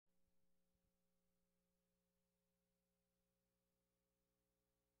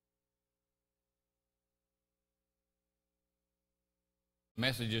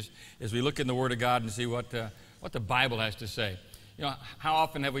messages as we look in the Word of God and see what the Bible has to say. You know, how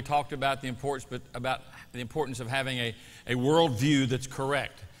often have we talked about the importance of having a worldview that's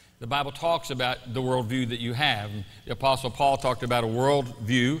correct? The Bible talks about the worldview that you have. The Apostle Paul talked about a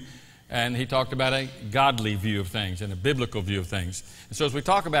worldview, and he talked about a godly view of things and a biblical view of things. And so as we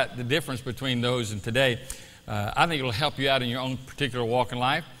talk about the difference between those and today, I think it'll help you out in your own particular walk in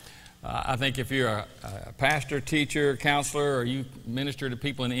life. I think if you're a pastor, teacher, counselor, or you minister to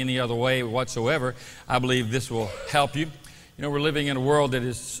people in any other way whatsoever, I believe this will help you. You know, we're living in a world that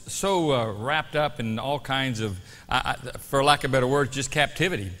is so wrapped up in all kinds of, for lack of a better word, just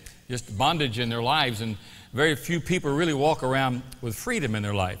captivity, just bondage in their lives, and very few people really walk around with freedom in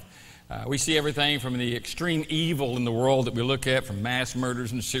their life. We see everything from the extreme evil in the world that we look at, from mass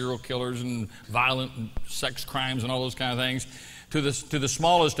murders and serial killers and violent and sex crimes and all those kind of things, to the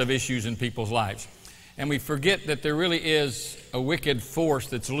smallest of issues in people's lives. And we forget that there really is a wicked force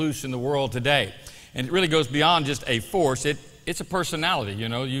that's loose in the world today. And it really goes beyond just a force. It's a personality, you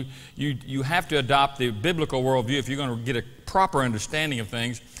know. You have to adopt the biblical worldview if you're going to get a proper understanding of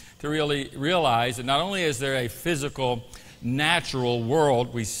things, to really realize that not only is there a physical, natural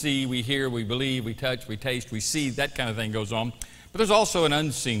world, we see, we hear, we believe, we touch, we taste, we see, that kind of thing goes on, but there's also an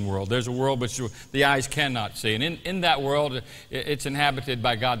unseen world. There's a world which the eyes cannot see. And in that world, it's inhabited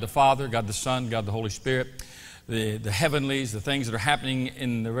by God the Father, God the Son, God the Holy Spirit, the heavenlies, the things that are happening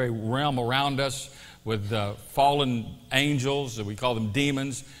in the very realm around us with fallen angels, we call them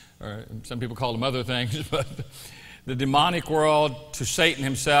demons, or some people call them other things, but the demonic world, to Satan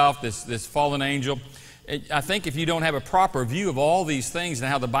himself, this fallen angel. I think if you don't have a proper view of all these things and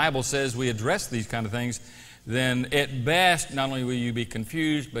how the Bible says we address these kind of things, then at best, not only will you be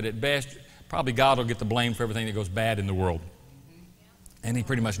confused, but at best, probably God will get the blame for everything that goes bad in the world. And He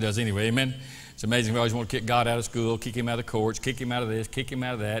pretty much does anyway, amen? It's amazing. We always want to kick God out of school, kick Him out of the courts, kick Him out of this, kick Him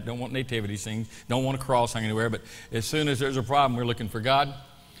out of that, don't want nativity scenes, don't want a cross hung anywhere, but as soon as there's a problem, we're looking for God.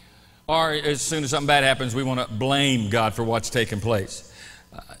 Or as soon as something bad happens, we want to blame God for what's taking place.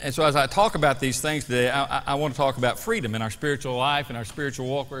 And so as I talk about these things today, I want to talk about freedom in our spiritual life and our spiritual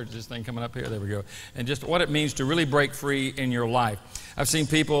walk. Where's this thing coming up here? There we go. And just what it means to really break free in your life. I've seen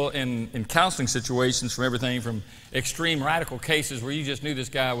people in counseling situations, from everything from extreme radical cases where you just knew this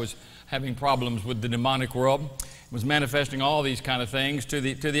guy was having problems with the demonic world, was manifesting all these kind of things, to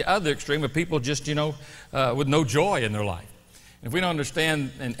the other extreme of people just, you know, with no joy in their life. And if we don't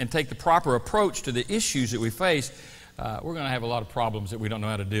understand and take the proper approach to the issues that we face, we're going to have a lot of problems that we don't know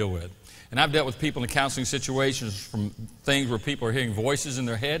how to deal with. And I've dealt with people in counseling situations from things where people are hearing voices in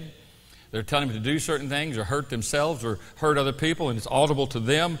their head. They're telling them to do certain things or hurt themselves or hurt other people, and it's audible to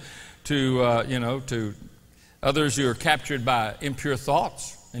them, to others who are captured by impure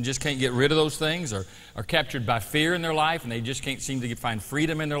thoughts and just can't get rid of those things, or are captured by fear in their life and they just can't seem to find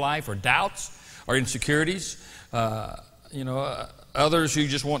freedom in their life, or doubts or insecurities. Others who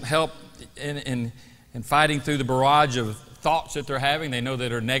just want help in fighting through the barrage of thoughts that they're having, they know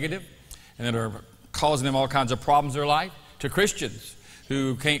that are negative and that are causing them all kinds of problems in their life. To Christians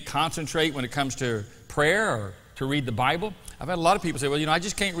who can't concentrate when it comes to prayer or to read the Bible. I've had a lot of people say, well, I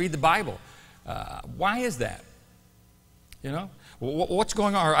just can't read the Bible. Why is that? You know, what's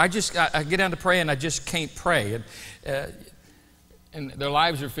going on? Or I get down to pray and I just can't pray. And their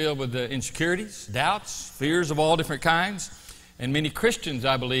lives are filled with insecurities, doubts, fears of all different kinds. And many Christians,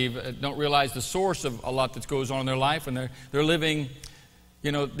 I believe, don't realize the source of a lot that goes on in their life, and they're living,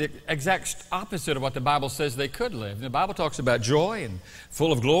 the exact opposite of what the Bible says they could live. And the Bible talks about joy and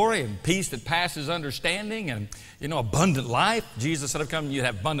full of glory and peace that passes understanding and, abundant life. Jesus said, I've come you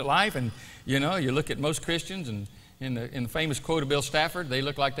have abundant life. And, you look at most Christians, and in the famous quote of Bill Stafford, they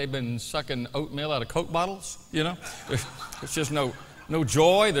look like they've been sucking oatmeal out of Coke bottles, There's just no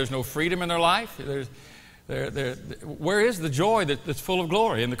joy. There's no freedom in their life. Where is the joy that's full of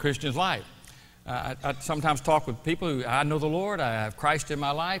glory in the Christian's life? I sometimes talk with people who, I know the Lord, I have Christ in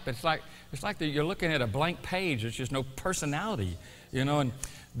my life. It's like you're looking at a blank page. There's just no personality, and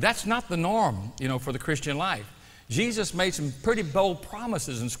that's not the norm, for the Christian life. Jesus made some pretty bold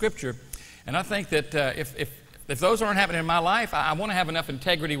promises in Scripture, and I think that if those aren't happening in my life, I want to have enough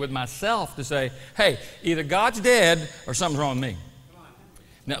integrity with myself to say, hey, either God's dead or something's wrong with me.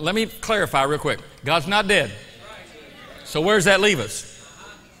 Now, let me clarify real quick. God's not dead. So where does that leave us?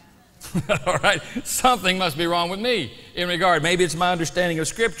 All right. Something must be wrong with me in regard. Maybe it's my understanding of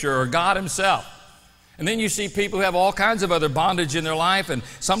Scripture or God Himself. And then you see people who have all kinds of other bondage in their life, and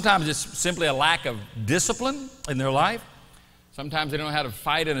sometimes it's simply a lack of discipline in their life. Sometimes they don't know how to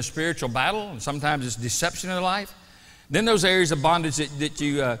fight in a spiritual battle, and sometimes it's deception in their life. Then those areas of bondage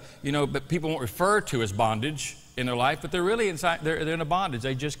that but people won't refer to as bondage in their life, but they're really inside, they're in a bondage.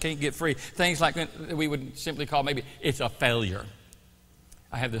 They just can't get free. Things like we would simply call maybe it's a failure.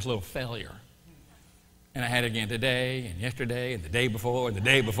 I have this little failure. And I had it again today and yesterday and the day before and the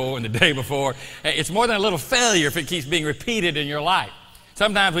day before and the day before. It's more than a little failure if it keeps being repeated in your life.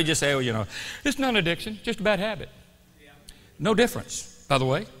 Sometimes we just say, well, you know, it's not an addiction, just a bad habit. No difference, by the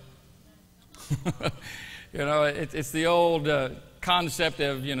way. You know, it's the old concept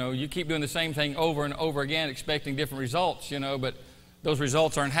of, you know, you keep doing the same thing over and over again expecting different results, you know, but those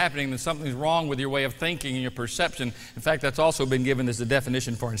results aren't happening, then something's wrong with your way of thinking and your perception. In fact, that's also been given as the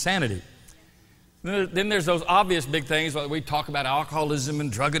definition for insanity. Then there's those obvious big things, like we talk about alcoholism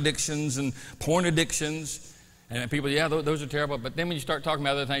and drug addictions and porn addictions. And people, yeah, those are terrible. But then when you start talking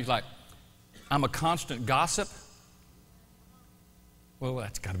about other things like, I'm a constant gossip. Well,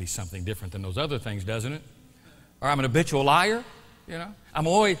 that's got to be something different than those other things, doesn't it? Or I'm an habitual liar, you know. I'm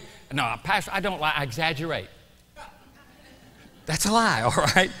always, no, Pastor, I don't lie, I exaggerate. That's a lie, all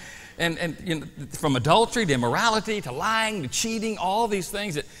right? And you know, from adultery to immorality to lying to cheating, all these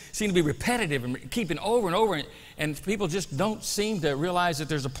things that seem to be repetitive and keeping over and over, and people just don't seem to realize that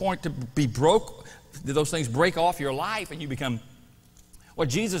there's a point to be broke, that those things break off your life and you become what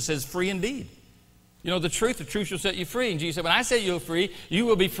Jesus says, free indeed. You know, the truth shall set you free. And Jesus said, when I set you free, you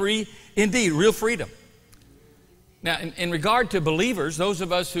will be free indeed, real freedom. Now, in regard to believers, those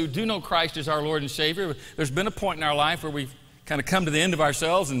of us who do know Christ as our Lord and Savior, there's been a point in our life where we've kind of come to the end of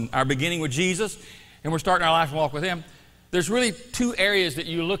ourselves and our beginning with Jesus, and we're starting our life and walk with Him. There's really two areas that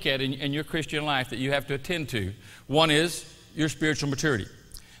you look at in your Christian life that you have to attend to. One is your spiritual maturity.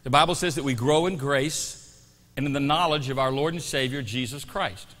 The Bible says that we grow in grace and in the knowledge of our Lord and Savior, Jesus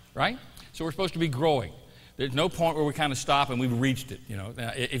Christ, right? So we're supposed to be growing. There's no point where we kind of stop and we've reached it, you know.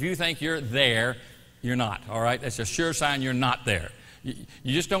 Now, if you think you're there, you're not, all right? That's a sure sign you're not there.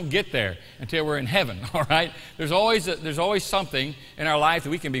 You just don't get there until we're in heaven, all right? There's always something in our life that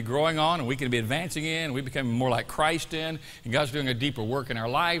we can be growing on and we can be advancing in and we become more like Christ in, and God's doing a deeper work in our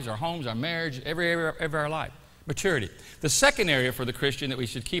lives, our homes, our marriage, every area of our life. Maturity. The second area for the Christian that we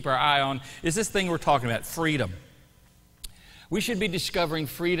should keep our eye on is this thing we're talking about, freedom. We should be discovering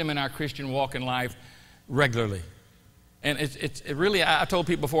freedom in our Christian walk in life regularly. And it really, I told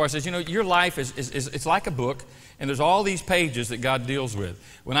people before, I said, you know, your life it's like a book, and there's all these pages that God deals with.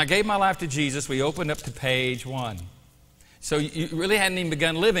 When I gave my life to Jesus, we opened up to page 1. So you really hadn't even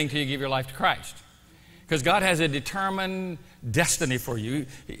begun living till you give your life to Christ. Because God has a determined destiny for you.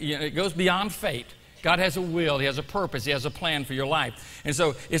 It goes beyond fate. God has a will, He has a purpose, He has a plan for your life. And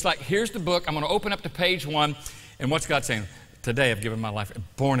so it's like, here's the book, I'm going to open up to page 1, and what's God saying? Today I've given my life,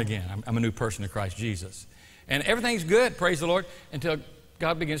 born again, I'm a new person in Christ Jesus. And everything's good, praise the Lord, until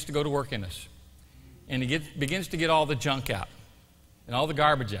God begins to go to work in us. And He begins to get all the junk out, and all the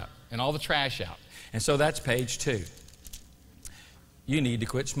garbage out, and all the trash out. And so that's page 2. You need to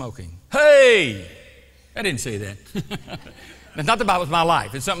quit smoking. Hey! I didn't say that. It's not the Bible, it's my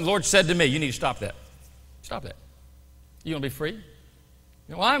life. It's something the Lord said to me. You need to stop that. Stop that. You want to be free?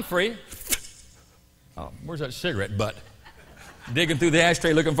 Well, I'm free. Oh, where's that cigarette butt? Digging through the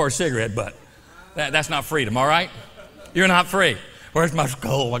ashtray looking for a cigarette butt. That's not freedom, all right? You're not free. Where's my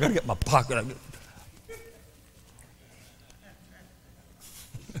skull? I got to get my pocket.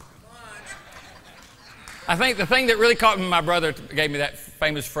 I think the thing that really caught me, my brother gave me that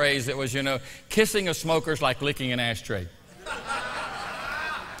famous phrase that was, you know, kissing a smoker's like licking an ashtray.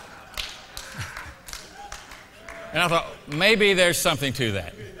 And I thought, maybe there's something to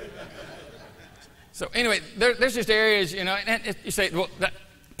that. So anyway, there's just areas, you know, and you say, well,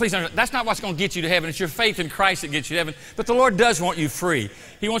 please understand, that's not what's going to get you to heaven. It's your faith in Christ that gets you to heaven. But the Lord does want you free.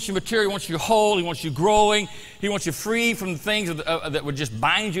 He wants you mature. He wants you whole. He wants you growing. He wants you free from the things that would just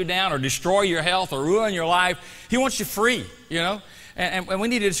bind you down or destroy your health or ruin your life. He wants you free, you know. And we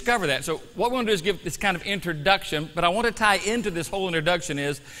need to discover that. So what we want to do is give this kind of introduction, but I want to tie into this whole introduction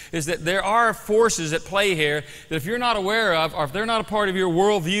is that there are forces at play here that if you're not aware of, or if they're not a part of your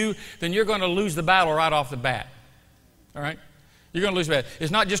worldview, then you're going to lose the battle right off the bat. All right? You're going to lose the battle.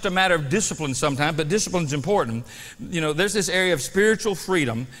 It's not just a matter of discipline sometimes, but discipline's important. You know, there's this area of spiritual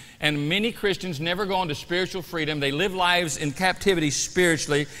freedom, and many Christians never go into spiritual freedom. They live lives in captivity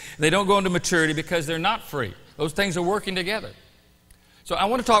spiritually. They don't go into maturity because they're not free. Those things are working together. So I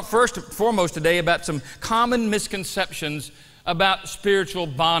want to talk first and foremost today about some common misconceptions about spiritual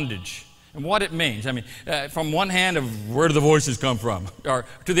bondage and what it means. I mean, from one hand of where do the voices come from? Or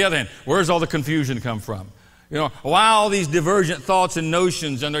to the other hand, where's all the confusion come from? You know, why all these divergent thoughts and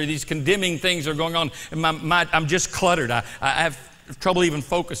notions and these condemning things are going on? And I'm just cluttered. I have trouble even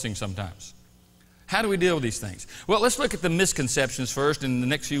focusing sometimes. How do we deal with these things? Well, let's look at the misconceptions first. In the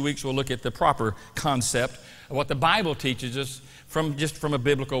next few weeks, we'll look at the proper concept of what the Bible teaches us from a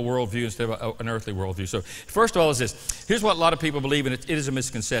biblical worldview instead of an earthly worldview. So first of all is this. Here's what a lot of people believe, and it is a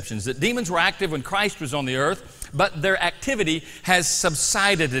misconception, is that demons were active when Christ was on the earth, but their activity has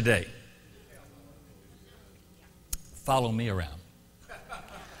subsided today. Follow me around.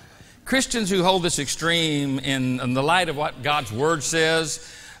 Christians who hold this extreme in the light of what God's Word says,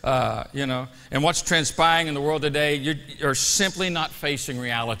 and what's transpiring in the world today, you're simply not facing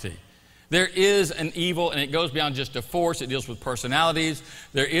reality. There is an evil, and it goes beyond just a force. It deals with personalities.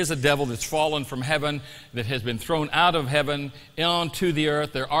 There is a devil that's fallen from heaven, that has been thrown out of heaven onto the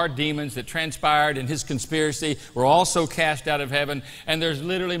earth. There are demons that transpired in his conspiracy, were also cast out of heaven, and there's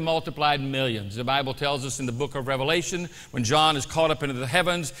literally multiplied millions. The Bible tells us in the book of Revelation, when John is caught up into the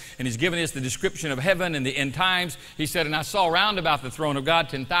heavens, and he's giving us the description of heaven in the end times, he said, and I saw round about the throne of God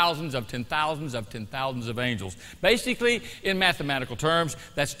 10,000s of 10,000s of 10,000s of angels. Basically, in mathematical terms,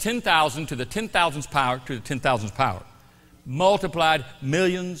 that's 10,000 to the 10,000th power to the 10,000th power. Multiplied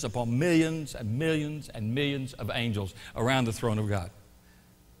millions upon millions and millions and millions of angels around the throne of God.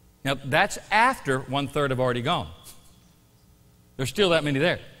 Now, that's after 1/3 have already gone. There's still that many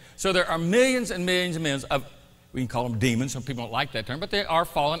there. So there are millions and millions and millions of, we can call them demons. Some people don't like that term, but they are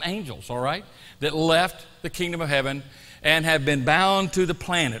fallen angels, all right, that left the kingdom of heaven and have been bound to the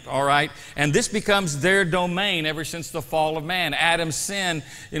planet, all right? And this becomes their domain ever since the fall of man. Adam's sin,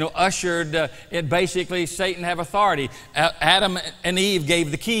 ushered it. Basically, Satan have authority. Adam and Eve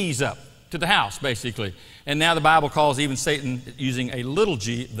gave the keys up to the house, basically. And now the Bible calls even Satan, using a little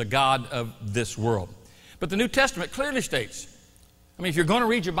g, the god of this world. But the New Testament clearly states, I mean, if you're going to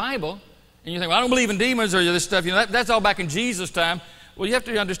read your Bible, and you think, well, I don't believe in demons or this stuff, that's all back in Jesus' time. Well, you have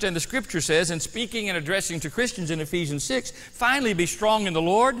to understand the Scripture says, in speaking and addressing to Christians in Ephesians 6, finally be strong in the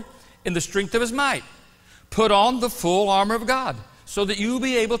Lord, in the strength of His might. Put on the full armor of God, so that you will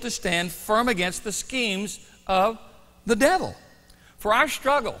be able to stand firm against the schemes of the devil. For our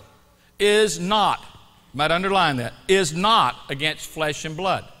struggle is not, you might underline that, is not against flesh and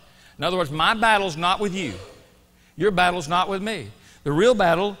blood. In other words, my battle's not with you. Your battle's not with me. The real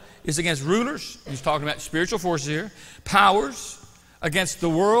battle is against rulers, he's talking about spiritual forces here, powers, against the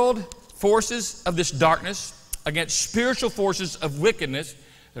world forces of this darkness, against spiritual forces of wickedness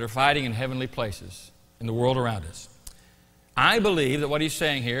that are fighting in heavenly places in the world around us. I believe that what he's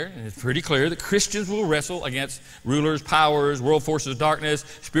saying here, and it's pretty clear, that Christians will wrestle against rulers, powers, world forces of darkness,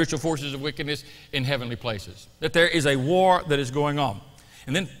 spiritual forces of wickedness in heavenly places. That there is a war that is going on.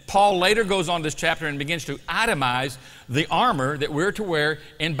 And then Paul later goes on this chapter and begins to itemize the armor that we're to wear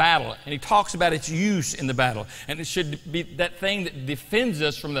in battle. And he talks about its use in the battle. And it should be that thing that defends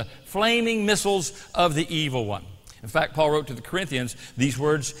us from the flaming missiles of the evil one. In fact, Paul wrote to the Corinthians these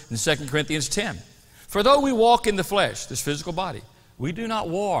words in 2 Corinthians 10. For though we walk in the flesh, this physical body, we do not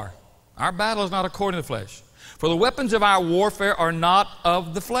war. Our battle is not according to the flesh. For the weapons of our warfare are not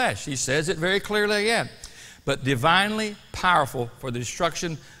of the flesh. He says it very clearly again. But divinely powerful for the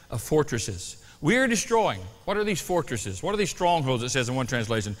destruction of fortresses. We are destroying. What are these fortresses? What are these strongholds, it says in one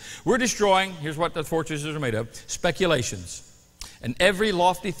translation? We're destroying, here's what the fortresses are made of, speculations. And every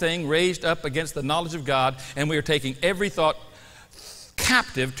lofty thing raised up against the knowledge of God, and we are taking every thought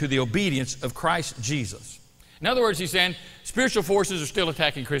captive to the obedience of Christ Jesus. In other words, he's saying spiritual forces are still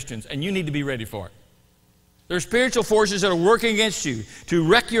attacking Christians, and you need to be ready for it. There are spiritual forces that are working against you to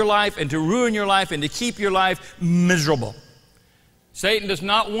wreck your life and to ruin your life and to keep your life miserable. Satan does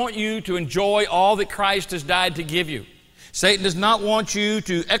not want you to enjoy all that Christ has died to give you. Satan does not want you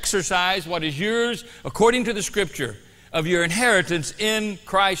to exercise what is yours according to the Scripture of your inheritance in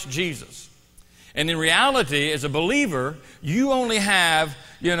Christ Jesus. And in reality, as a believer, you only have,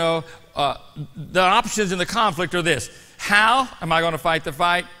 the options in the conflict are this. How am I going to fight the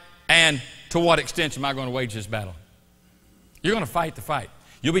fight? And to what extent am I going to wage this battle? You're going to fight the fight.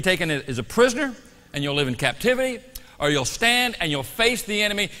 You'll be taken as a prisoner and you'll live in captivity, or you'll stand and you'll face the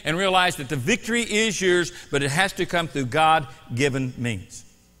enemy and realize that the victory is yours, but it has to come through God-given means.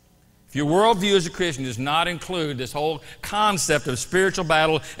 If your worldview as a Christian does not include this whole concept of spiritual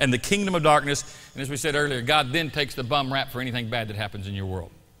battle and the kingdom of darkness, and as we said earlier, God then takes the bum rap for anything bad that happens in your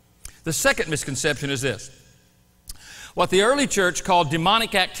world. The second misconception is this. What the early church called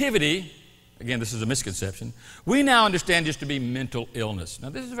demonic activity, again, this is a misconception, we now understand just to be mental illness. Now,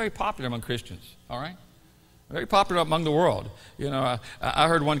 this is very popular among Christians, all right? Very popular among the world. I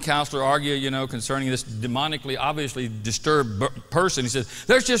heard one counselor argue, concerning this demonically, obviously disturbed person. He says,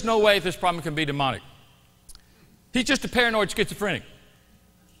 there's just no way this problem can be demonic. He's just a paranoid schizophrenic.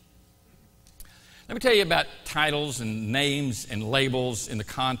 Let me tell you about titles and names and labels in the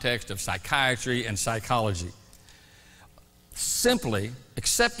context of psychiatry and psychology. Simply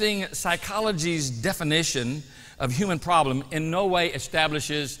accepting psychology's definition of human problem in no way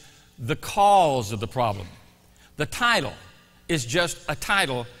establishes the cause of the problem. The title is just a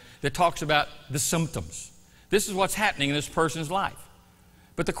title that talks about the symptoms. This is what's happening in this person's life.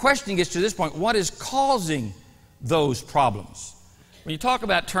 But the question gets to this point: what is causing those problems? When you talk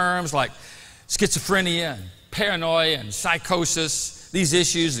about terms like schizophrenia and paranoia and psychosis, these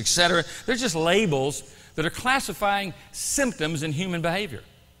issues, etc., they're just labels that are classifying symptoms in human behavior.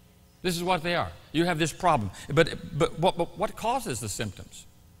 This is what they are. You have this problem. But what causes the symptoms?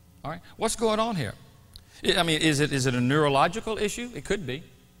 All right? What's going on here? I mean, is it a neurological issue? It could be.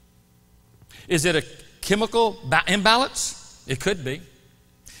 Is it a chemical imbalance? It could be.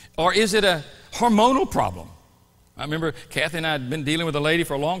 Or is it a hormonal problem? I remember Kathy and I had been dealing with a lady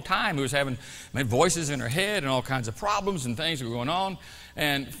for a long time who was having voices in her head and all kinds of problems and things that were going on.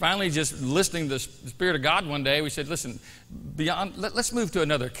 And finally, just listening to the Spirit of God one day, we said, listen, let's move to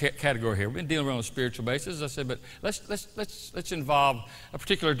another category here. We've been dealing with it on a spiritual basis. I said, but let's involve a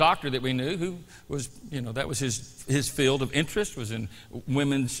particular doctor that we knew who was, that was his field of interest, was in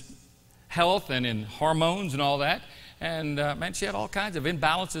women's health and in hormones and all that. And man, she had all kinds of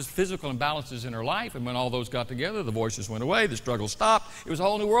imbalances, physical imbalances in her life. And when all those got together, the voices went away, the struggle stopped. It was a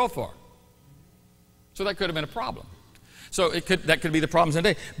whole new world for her. So that could have been a problem. So that could be the problems in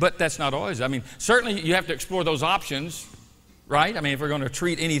the day. But that's not always. I mean, certainly you have to explore those options, right? I mean, if we're going to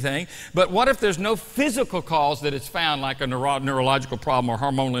treat anything. But what if there's no physical cause that it's found, like a neurological problem or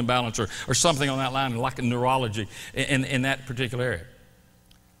hormonal imbalance or something on that line, like a neurology in that particular area?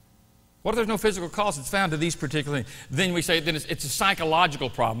 What if there's no physical cause that's found to these particular things? Then we say then it's a psychological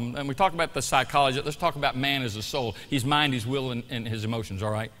problem. And we talk about the psychology. Let's talk about man as a soul. His mind, his will, and his emotions,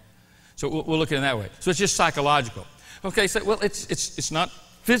 all right? So we'll look at it that way. So it's just psychological. Okay, so well, it's not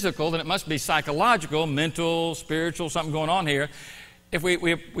physical, then it must be psychological, mental, spiritual, something going on here. If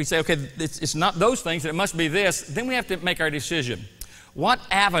we say, okay, it's not those things, then it must be this, then we have to make our decision. What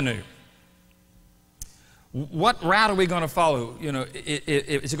avenue? What route are we going to follow?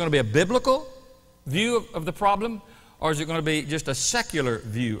 Is it going to be a biblical view of the problem, or is it going to be just a secular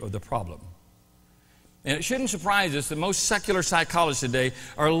view of the problem? And it shouldn't surprise us that most secular psychologists today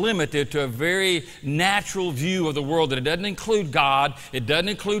are limited to a very natural view of the world, that it doesn't include God, it doesn't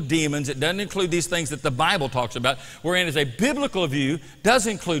include demons, it doesn't include these things that the Bible talks about, whereas a biblical view does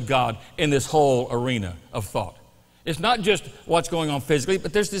include God in this whole arena of thought. It's not just what's going on physically,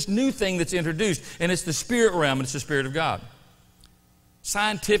 but there's this new thing that's introduced, and it's the spirit realm, and it's the Spirit of God.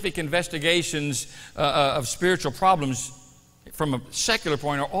 Scientific investigations of spiritual problems from a secular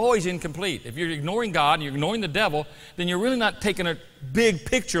point are always incomplete. If you're ignoring God and you're ignoring the devil, then you're really not taking a big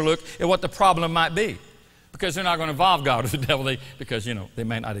picture look at what the problem might be, because they're not going to involve God or the devil because they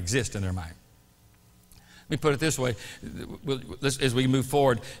may not exist in their mind. Let me put it this way. As we move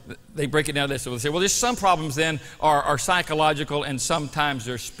forward, they break it down this way. They say, well, there's some problems then are psychological and sometimes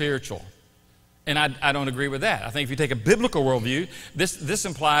they're spiritual. And I don't agree with that. I think if you take a biblical worldview, this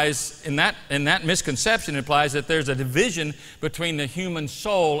implies, in that misconception, implies that there's a division between the human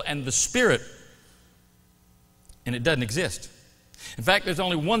soul and the spirit. And it doesn't exist. In fact, there's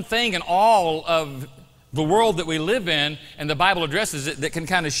only one thing in all of the world that we live in, and the Bible addresses it, that can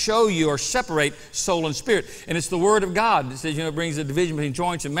kind of show you or separate soul and spirit. And it's the Word of God. It says, it brings a division between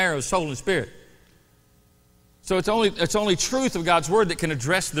joints and marrow, soul and spirit. So it's only truth of God's Word that can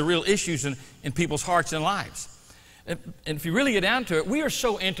address the real issues in people's hearts and lives. And if you really get down to it, we are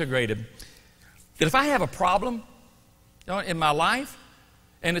so integrated that if I have a problem in my life,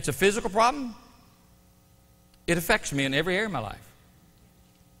 and it's a physical problem, it affects me in every area of my life.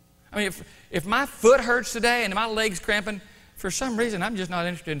 I mean, if my foot hurts today and my leg's cramping, for some reason I'm just not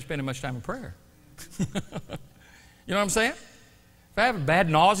interested in spending much time in prayer. You know what I'm saying? If I have a bad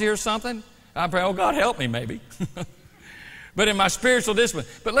nausea or something, I'm praying, oh, God, help me, maybe. But in my spiritual discipline.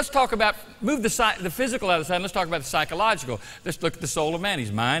 But let's talk about, move the physical out of the side, and let's talk about the psychological. Let's look at the soul of man,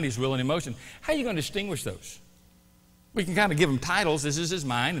 his mind, his will, and emotion. How are you going to distinguish those? We can kind of give them titles. This is his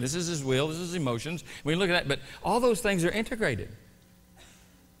mind, this is his will, this is his emotions. We look at that, but all those things are integrated.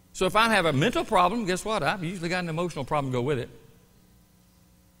 So if I have a mental problem, guess what? I've usually got an emotional problem to go with it.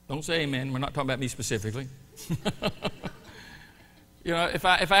 Don't say amen. We're not talking about me specifically. If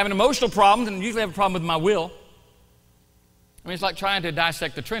I have an emotional problem, then I usually have a problem with my will. I mean, it's like trying to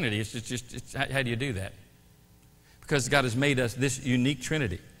dissect the Trinity. It's how do you do that? Because God has made us this unique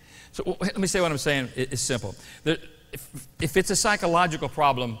Trinity. So let me say what I'm saying. It's simple. If it's a psychological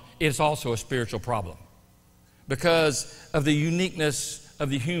problem, it's also a spiritual problem because of the uniqueness of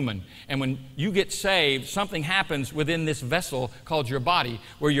the human. And when you get saved, something happens within this vessel called your body,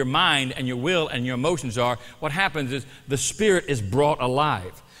 where your mind and your will and your emotions are. What happens is the spirit is brought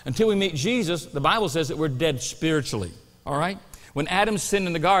alive. Until we meet Jesus, the Bible says that we're dead spiritually. All right? When Adam sinned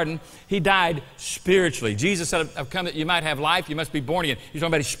in the garden, he died spiritually. Jesus said, I've come that you might have life, you must be born again. He's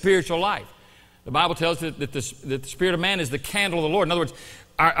talking about his spiritual life. The Bible tells us that the spirit of man is the candle of the Lord. In other words,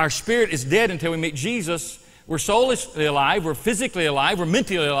 our spirit is dead until we meet Jesus. We're soulishly alive, we're physically alive, we're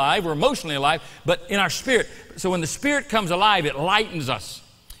mentally alive, we're emotionally alive, but in our spirit. So when the spirit comes alive, it lightens us.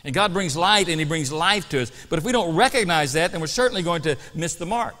 And God brings light and he brings life to us. But if we don't recognize that, then we're certainly going to miss the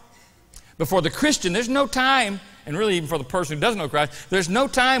mark. But for the Christian, there's no time, and really even for the person who doesn't know Christ, there's no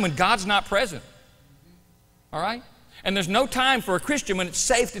time when God's not present. All right? And there's no time for a Christian when it's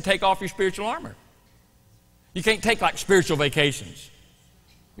safe to take off your spiritual armor. You can't take like spiritual vacations.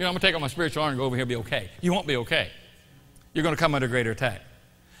 You know, I'm going to take off my spiritual armor and go over here and be okay. You won't be okay. You're going to come under greater attack.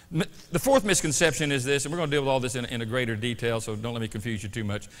 The fourth misconception is this, and we're going to deal with all this in a greater detail, so don't let me confuse you too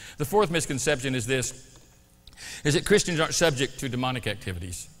much. The fourth misconception is this, is that Christians aren't subject to demonic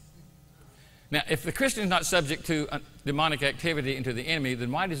activities. Now, if the Christian is not subject to demonic activity and to the enemy,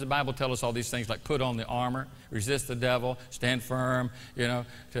 then why does the Bible tell us all these things like put on the armor, resist the devil, stand firm, you know,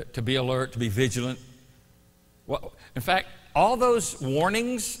 to be alert, to be vigilant? Well, in fact, all those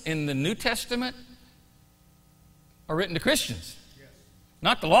warnings in the New Testament are written to Christians,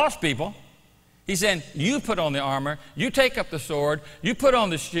 not to lost people. He's saying, you put on the armor, you take up the sword, you put on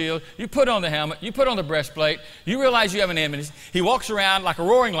the shield, you put on the helmet, you put on the breastplate, you realize you have an enemy. He walks around like a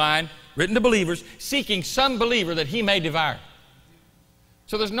roaring lion, written to believers, seeking some believer that he may devour.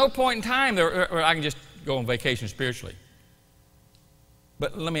 So there's no point in time where I can just go on vacation spiritually.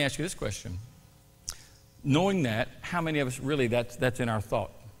 But let me ask you this question. Knowing that, how many of us really that's in our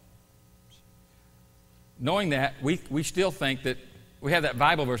thought? Knowing that, we still think that we have that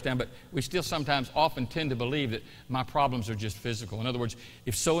Bible verse down, but we still sometimes often tend to believe that my problems are just physical. In other words,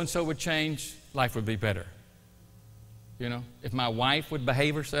 if so-and-so would change, life would be better. You know, if my wife would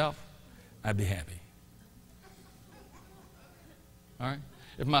behave herself, I'd be happy. All right?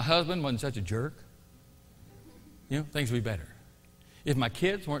 If my husband wasn't such a jerk, you know, things would be better. If my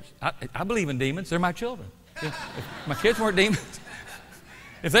kids weren't, I believe in demons, they're my children. If my kids weren't demons,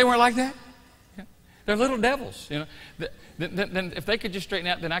 if they weren't like that, yeah, they're little devils. You know, then if they could just straighten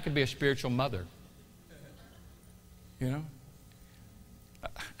out, then I could be a spiritual mother. You know,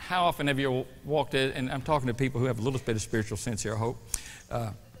 how often have you walked in, and I'm talking to people who have a little bit of spiritual sense here, I hope.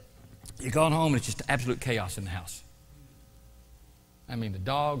 You're going home and it's just absolute chaos in the house. I mean, the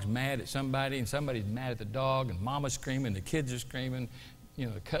dog's mad at somebody, and somebody's mad at the dog, and mama's screaming, the kids are screaming, you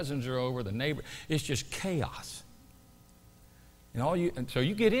know, the cousins are over, the neighbor. It's just chaos. And so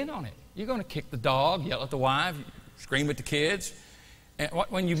you get in on it. You're going to kick the dog, yell at the wife, scream at the kids. And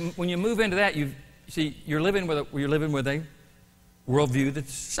when you move into that, you're living with a worldview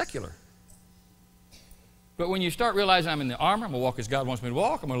that's secular. But when you start realizing I'm in the armor, I'm going to walk as God wants me to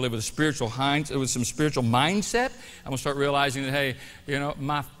walk, I'm going to live with some spiritual mindset, I'm going to start realizing that, hey, you know,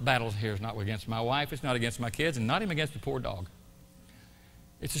 my battle here is not against my wife, it's not against my kids, and not even against the poor dog.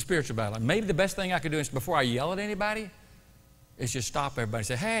 It's a spiritual battle. And maybe the best thing I could do is before I yell at anybody is just stop everybody and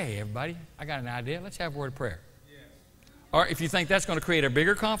say, hey, everybody, I got an idea. Let's have a word of prayer. Yes. Or if you think that's going to create a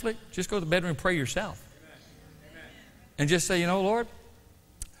bigger conflict, just go to the bedroom and pray yourself. Amen. And just say, you know, Lord,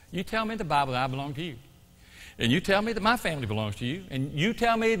 you tell me in the Bible that I belong to you. And you tell me that my family belongs to you. And you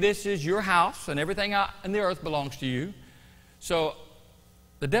tell me this is your house and everything in the earth belongs to you. So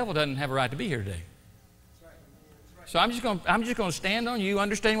the devil doesn't have a right to be here today. So I'm just going to stand on you,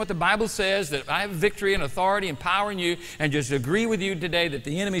 understanding what the Bible says, that I have victory and authority and power in you, and just agree with you today that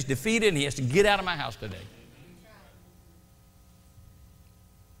the enemy's defeated and he has to get out of my house today.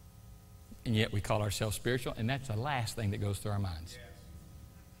 And yet we call ourselves spiritual, and that's the last thing that goes through our minds.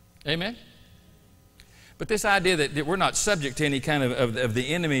 Amen? But this idea that we're not subject to any kind of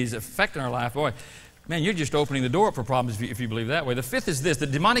the enemies affecting our life, boy, man, you're just opening the door up for problems if you believe that way. The fifth is this: the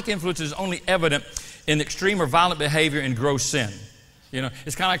demonic influence is only evident in extreme or violent behavior and gross sin. You know,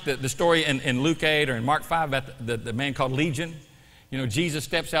 it's kind of like the story in Luke 8 or in Mark 5 about the man called Legion. You know, Jesus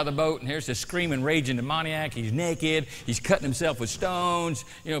steps out of the boat, and here's this screaming, raging demoniac. He's naked. He's cutting himself with stones.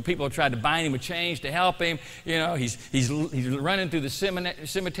 You know, people have tried to bind him with chains to help him. You know, he's running through the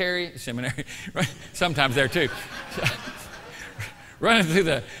cemetery. Sometimes there too. Running through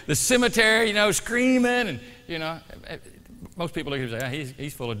the cemetery, you know, screaming. And, you know, most people look at him and say,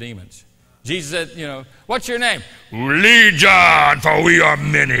 he's full of demons. Jesus said, you know, what's your name? Legion, for we are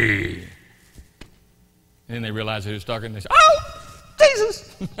many. And then they realize who was talking, and they say, oh,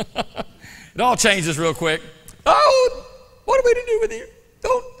 Jesus. It all changes real quick. Oh, what are we to do with you?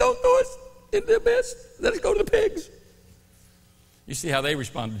 Don't throw us in the abyss. Let us go to the pigs. You see how they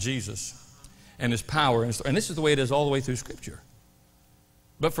respond to Jesus and his power. And this is the way it is all the way through Scripture.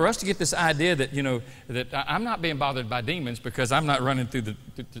 But for us to get this idea that, that I'm not being bothered by demons because I'm not running through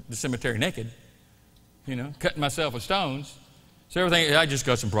the cemetery naked, cutting myself with stones. So everything, I just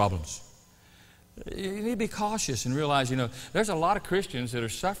got some problems. You need to be cautious and realize, there's a lot of Christians that are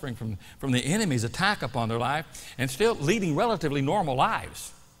suffering from the enemy's attack upon their life and still leading relatively normal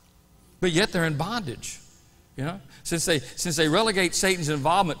lives. But yet they're in bondage. Since they relegate Satan's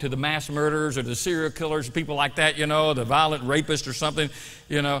involvement to the mass murderers or the serial killers, people like that, the violent rapist or something,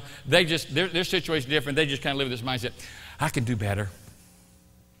 they just, their situation's different. They just kind of live with this mindset, I can do better.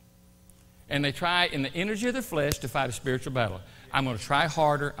 And they try in the energy of their flesh to fight a spiritual battle. I'm going to try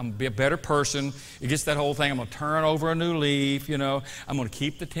harder. I'm going to be a better person. It gets that whole thing. I'm going to turn over a new leaf, I'm going to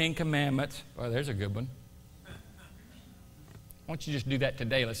keep the 10 Commandments. Oh, there's a good one. Why don't you just do that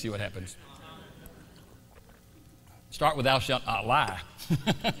today? Let's see what happens. Start with thou shalt not lie.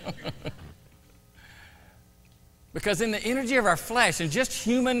 Because in the energy of our flesh and just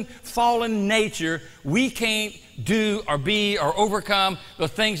human fallen nature, we can't do or be or overcome the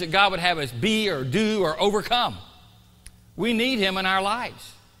things that God would have us be or do or overcome. We need Him in our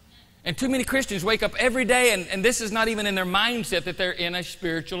lives. And too many Christians wake up every day, and this is not even in their mindset that they're in a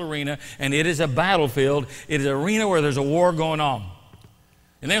spiritual arena, and it is a battlefield. It is an arena where there's a war going on.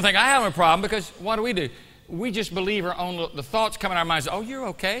 And they think, I have a problem, because what do? We just believe our own, the thoughts come in our minds, oh, you're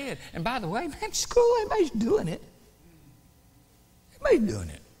okay. And by the way, man, screw it, everybody's doing it. Everybody's doing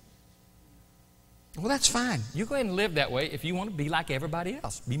it. Well, that's fine. You go ahead and live that way if you want to be like everybody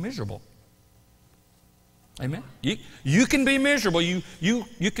else. Be miserable. Amen? You can be miserable. You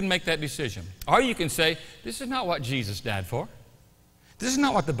can make that decision. Or you can say, this is not what Jesus died for. This is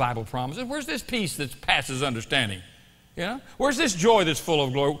not what the Bible promises. Where's this peace that passes understanding? Where's this joy that's full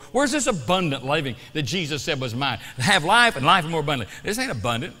of glory? Where's this abundant living that Jesus said was mine? Have life and life more abundantly. This ain't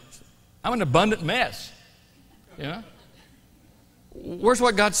abundant. I'm an abundant mess. Where's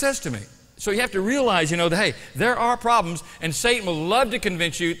what God says to me? So you have to realize, that, hey, there are problems, and Satan will love to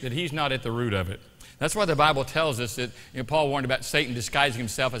convince you that he's not at the root of it. That's why the Bible tells us that Paul warned about Satan disguising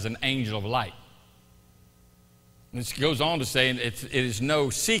himself as an angel of light. And it goes on to say, it is no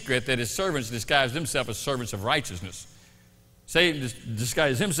secret that his servants disguise themselves as servants of righteousness. Satan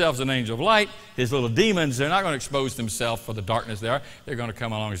disguises himself as an angel of light. His little demons, they're not going to expose themselves for the darkness they are. They're going to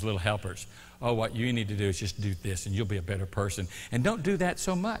come along as little helpers. Oh, what you need to do is just do this, and you'll be a better person. And don't do that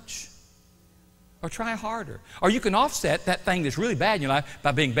so much. Or try harder. Or you can offset that thing that's really bad in your life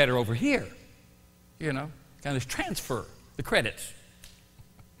by being better over here. Kind of this transfer, the credits.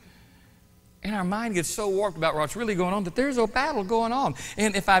 And our mind gets so warped about what's really going on that there's a battle going on.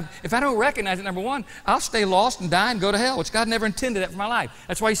 And if I don't recognize it, number one, I'll stay lost and die and go to hell, which God never intended that for my life.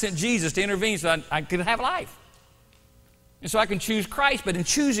 That's why He sent Jesus to intervene so I could have life. And so I can choose Christ. But in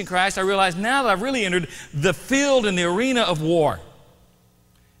choosing Christ, I realize now that I've really entered the field and the arena of war.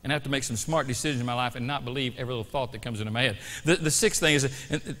 And I have to make some smart decisions in my life and not believe every little thought that comes into my head. The sixth thing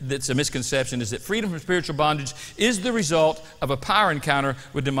that's a misconception is that freedom from spiritual bondage is the result of a power encounter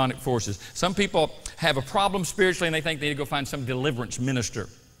with demonic forces. Some people have a problem spiritually and they think they need to go find some deliverance minister.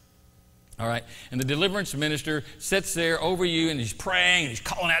 All right? And the deliverance minister sits there over you and he's praying and he's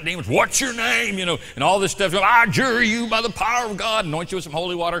calling out demons. What's your name? And all this stuff. I adjure you by the power of God. Anoint you with some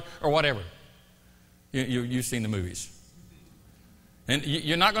holy water or whatever. You've seen the movies. And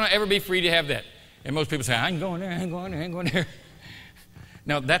you're not going to ever be free to have that. And most people say, I ain't going there, I ain't going there, I ain't going there.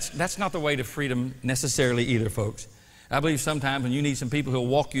 No, that's not the way to freedom necessarily either, folks. I believe sometimes when you need some people who will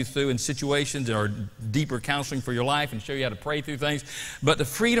walk you through in situations or deeper counseling for your life and show you how to pray through things. But the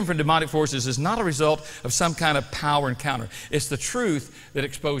freedom from demonic forces is not a result of some kind of power encounter. It's the truth that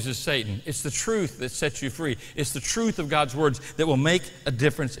exposes Satan. It's the truth that sets you free. It's the truth of God's words that will make a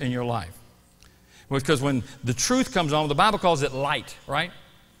difference in your life. Because when the truth comes on, the Bible calls it light, right?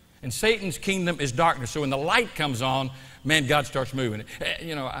 And Satan's kingdom is darkness. So when the light comes on, man, God starts moving.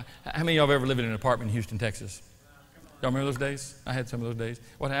 How many of y'all have ever lived in an apartment in Houston, Texas? Y'all remember those days? I had some of those days.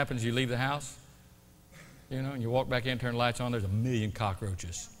 What happens? You leave the house, and you walk back in, turn the lights on, there's 1 million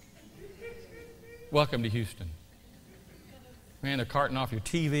cockroaches. Welcome to Houston. Man, they're carting off your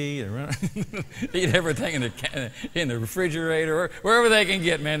TV, they eat everything in the refrigerator, or wherever they can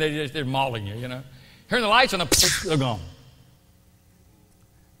get, man, they're mauling you, Turn the lights on, they're gone.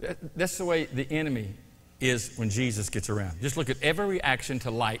 That's the way the enemy is when Jesus gets around. Just look at every reaction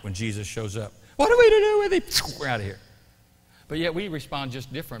to light when Jesus shows up. What are we to do with him? We're out of here. But yet we respond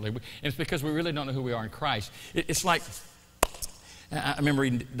just differently. And it's because we really don't know who we are in Christ. It's like, I remember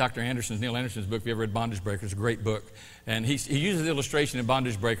reading Dr. Neil Anderson's book. If you ever read Bondage Breaker, it's a great book. And he uses the illustration in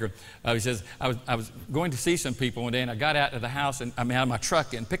Bondage Breaker. He says, I was going to see some people one day, and I got out of the house, out of my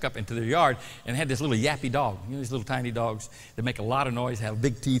truck and pick up into their yard, and had this little yappy dog. You know, these little tiny dogs that make a lot of noise, have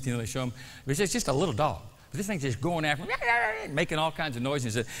big teeth, they show them. But it's just a little dog. But this thing's just going after him, making all kinds of noise.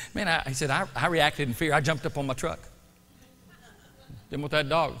 And he said, man, I reacted in fear. I jumped up on my truck. Then with that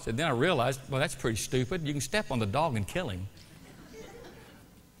dog, he said, then I realized, well, that's pretty stupid. You can step on the dog and kill him.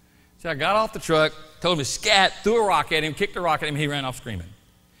 So I got off the truck, told him to scat, threw a rock at him, kicked a rock at him, and he ran off screaming.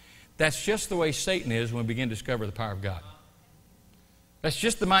 That's just the way Satan is when we begin to discover the power of God. That's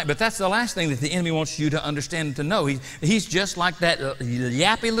just the mind, but that's the last thing that the enemy wants you to understand and to know. He's just like that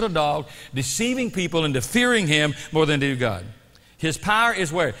yappy little dog, deceiving people into fearing him more than to God. His power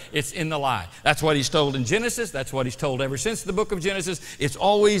is where? It's in the lie. That's what he's told in Genesis. That's what he's told ever since the book of Genesis. It's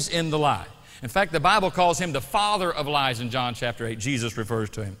always in the lie. In fact, the Bible calls him the father of lies in John chapter 8. Jesus refers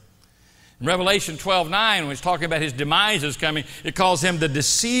to him. In Revelation 12:9, when it's talking about his demise is coming, it calls him the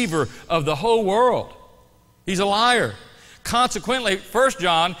deceiver of the whole world. He's a liar. Consequently, 1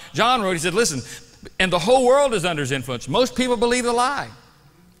 John wrote, he said, listen, and the whole world is under his influence. Most people believe the lie.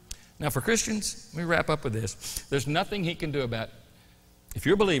 Now for Christians, let me wrap up with this. There's nothing he can do about, if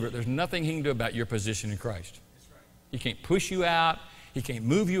you're a believer, there's nothing he can do about your position in Christ. He can't push you out. He can't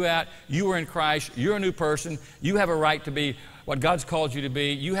move you out. You are in Christ. You're a new person. You have a right to be what God's called you to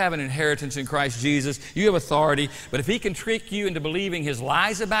be. You have an inheritance in Christ Jesus. You have authority. But if he can trick you into believing his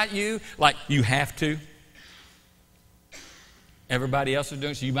lies about you, like you have to, everybody else is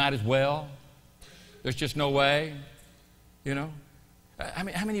doing it, so you might as well. There's just no way, you know. I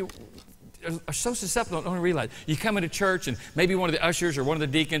mean, how many are so susceptible, don't realize. You come into church and maybe one of the ushers or one of the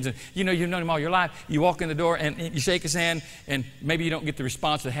deacons, and you've known him all your life. You walk in the door and you shake his hand, and maybe you don't get the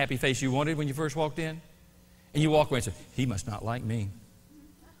response, the happy face you wanted when you first walked in. And you walk away and say, he must not like me.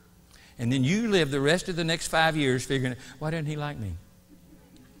 And then you live the rest of the next 5 years figuring, why didn't he like me?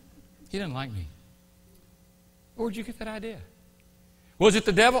 He didn't like me. Where'd you get that idea? Was it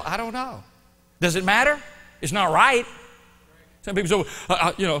the devil? I don't know. Does it matter? It's not right. Some people say,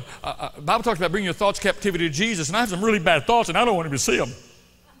 the Bible talks about bringing your thoughts captivity to Jesus, and I have some really bad thoughts, and I don't want him to see them.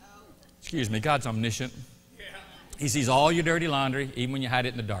 Excuse me, God's omniscient. He sees all your dirty laundry, even when you hide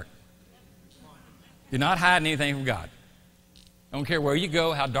it in the dark. You're not hiding anything from God. I don't care where you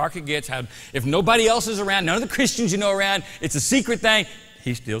go, how dark it gets, if nobody else is around, none of the Christians you know around, it's a secret thing,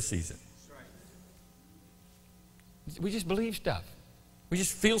 he still sees it. We just believe stuff. We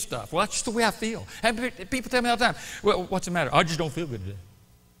just feel stuff. Well, that's just the way I feel. And people tell me all the time, well, what's the matter? I just don't feel good today.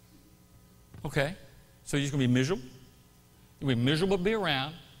 Okay. So you're just going to be miserable? You're going to be miserable to be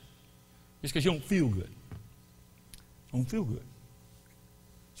around just because you don't feel good. I don't feel good.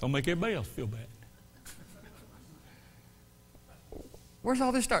 So I'll make everybody else feel bad. Where's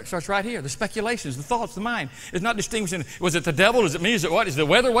all this start? It starts right here. The speculations, the thoughts, the mind. It's not distinguishing, was it the devil? Is it me? Is it what? Is it the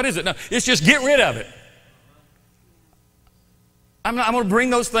weather? What is it? No, it's just get rid of it. I'm going to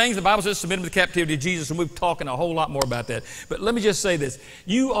bring those things. The Bible says submit them to captivity to Jesus, and we're talking a whole lot more about that. But let me just say this.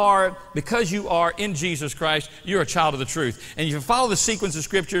 Because you are in Jesus Christ, you're a child of the truth. And if you follow the sequence of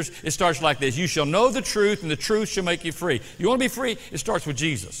Scriptures, it starts like this. You shall know the truth, and the truth shall make you free. You want to be free? It starts with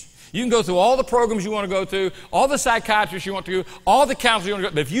Jesus. You can go through all the programs you want to go through, all the psychiatrists you want to go, all the counselors you want to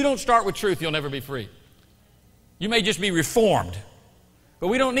go, but if you don't start with truth, you'll never be free. You may just be reformed. But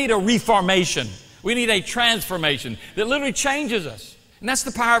we don't need a reformation. We need a transformation that literally changes us. And that's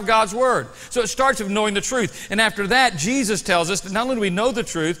the power of God's Word. So it starts with knowing the truth. And after that, Jesus tells us that not only do we know the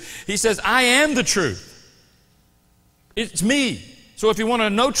truth, he says, I am the truth. It's me. So if you want to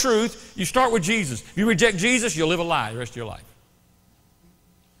know truth, you start with Jesus. If you reject Jesus, you'll live a lie the rest of your life.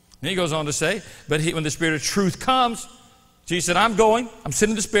 And he goes on to say, but when the Spirit of truth comes, Jesus said, I'm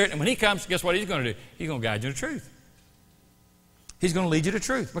sending the Spirit, and when he comes, guess what he's going to do? He's going to guide you to truth. He's going to lead you to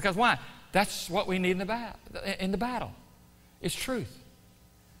truth. Because why? That's what we need in the battle. It's truth.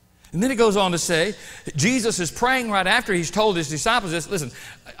 And then it goes on to say, Jesus is praying right after he's told his disciples this. Listen,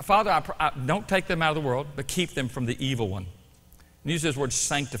 Father, I don't take them out of the world, but keep them from the evil one. And he uses this word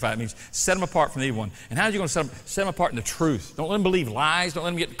sanctify. It means set them apart from the evil one. And how are you going to set them apart in the truth? Don't let them believe lies. Don't let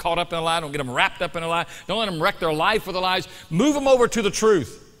them get caught up in a lie. Don't get them wrapped up in a lie. Don't let them wreck their life with the lies. Move them over to the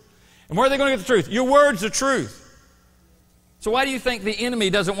truth. And where are they going to get the truth? Your word's the truth. So why do you think the enemy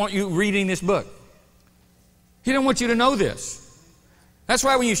doesn't want you reading this book? He doesn't want you to know this. That's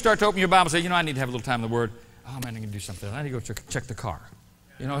why when you start to open your Bible and say, I need to have a little time in the Word. Oh, man, I need to do something. I need to go check the car.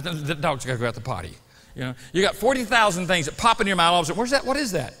 The dog's got to go out the potty. You got 40,000 things that pop in your mind all of a sudden. Where's that? What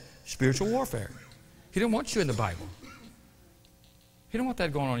is that? Spiritual warfare. He didn't want you in the Bible. He didn't want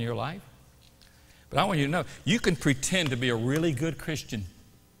that going on in your life. But I want you to know, you can pretend to be a really good Christian.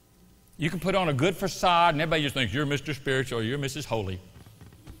 You can put on a good facade, and everybody just thinks you're Mr. Spiritual or you're Mrs. Holy.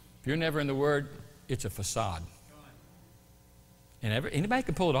 If you're never in the Word, it's a facade. And anybody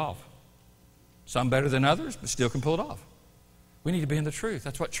can pull it off. Some better than others, but still can pull it off. We need to be in the truth.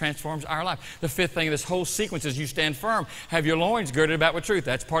 That's what transforms our life. The fifth thing of this whole sequence is you stand firm. Have your loins girded about with truth.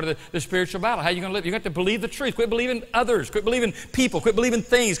 That's part of the spiritual battle. How are you going to live? You have to believe the truth. Quit believing others. Quit believing people. Quit believing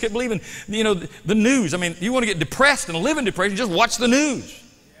things. Quit believing, the news. I mean, you want to get depressed and live in depression, just watch the news.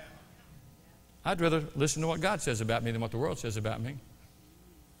 I'd rather listen to what God says about me than what the world says about me.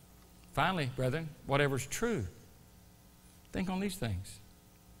 Finally, brethren, whatever's true, think on these things.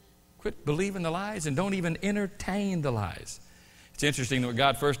 Quit believing the lies and don't even entertain the lies. It's interesting that when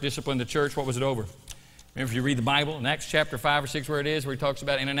God first disciplined the church, what was it over? Remember, if you read the Bible, in Acts chapter 5 or 6 where he talks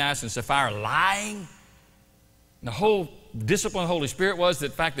about Ananias and Sapphira lying. And the whole discipline of the Holy Spirit was the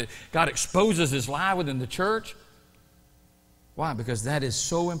fact that God exposes this lie within the church. Why? Because that is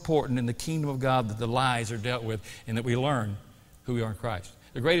so important in the kingdom of God that the lies are dealt with and that we learn who we are in Christ.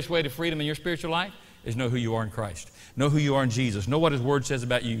 The greatest way to freedom in your spiritual life is know who you are in Christ. Know who you are in Jesus. Know what His Word says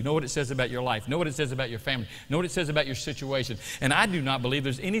about you. Know what it says about your life. Know what it says about your family. Know what it says about your situation. And I do not believe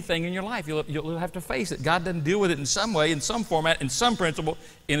there's anything in your life you'll have to face it. God doesn't deal with it in some way, in some format, in some principle,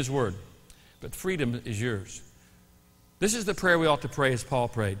 in His Word. But freedom is yours. This is the prayer we ought to pray as Paul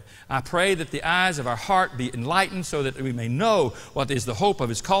prayed. I pray that the eyes of our heart be enlightened so that we may know what is the hope of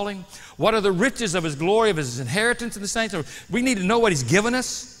His calling, what are the riches of His glory, of His inheritance in the saints. We need to know what He's given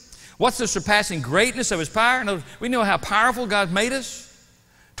us. What's the surpassing greatness of His power? We know how powerful God made us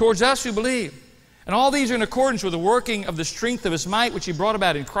towards us who believe. And all these are in accordance with the working of the strength of His might, which He brought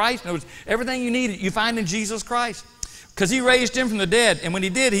about in Christ. In other words, everything you need, you find in Jesus Christ. Because He raised Him from the dead. And when He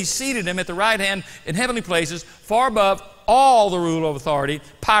did, He seated Him at the right hand in heavenly places, far above all the rule of authority,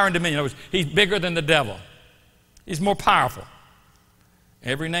 power, and dominion. In other words, He's bigger than the devil. He's more powerful.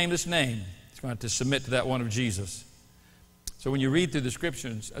 Every name that's named is going to submit to that one of Jesus. So when you read through the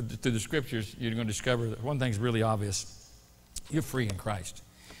scriptures, you're going to discover that one thing's really obvious. You're free in Christ.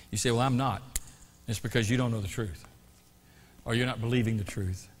 You say, well, I'm not. It's because you don't know the truth. Or you're not believing the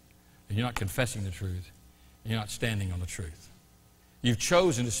truth. And you're not confessing the truth. And you're not standing on the truth. You've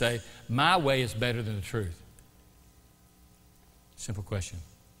chosen to say, my way is better than the truth. Simple question.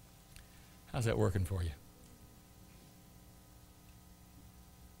 How's that working for you?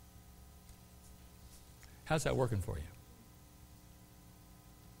 How's that working for you?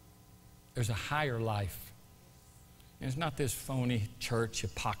 There's a higher life. And it's not this phony church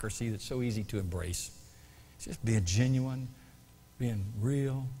hypocrisy that's so easy to embrace. It's just being genuine, being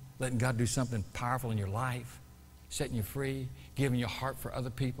real, letting God do something powerful in your life, setting you free, giving your heart for other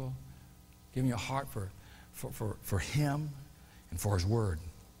people, giving your heart for Him and for His Word.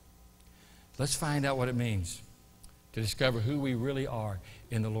 Let's find out what it means to discover who we really are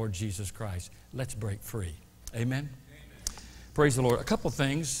in the Lord Jesus Christ. Let's break free. Amen? Praise the Lord. A couple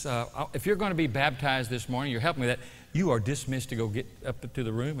things. If you're going to be baptized this morning, you're helping me with that. You are dismissed to go get up to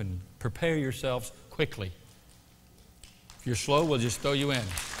the room and prepare yourselves quickly. If you're slow, we'll just throw you in.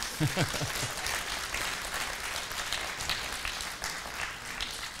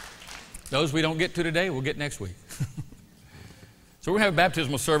 Those we don't get to today, we'll get next week. So we're going to have a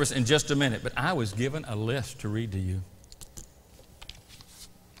baptismal service in just a minute, but I was given a list to read to you.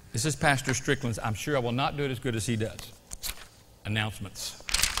 This is Pastor Strickland's. I'm sure I will not do it as good as he does. Announcements.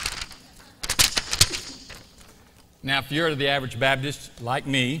 Now, if you're the average Baptist like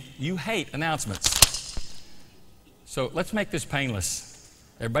me, you hate announcements. So let's make this painless.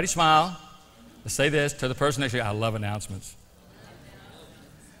 Everybody smile. Let's say this to the person next to you. I love announcements.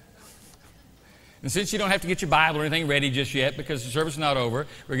 And since you don't have to get your Bible or anything ready just yet because the service is not over,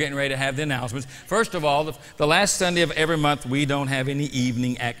 we're getting ready to have the announcements. First of all, the last Sunday of every month, we don't have any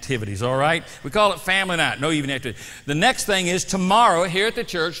evening activities, all right? We call it family night, no evening activity. The next thing is tomorrow here at the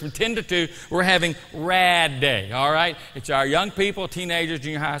church from 10 to 2, we're having Rad Day, all right? It's our young people, teenagers,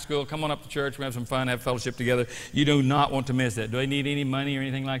 junior high school. Come on up to church. We have some fun, have fellowship together. You do not want to miss that. Do they need any money or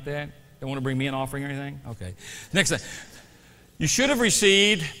anything like that? They want to bring me an offering or anything? Okay. Next thing. You should have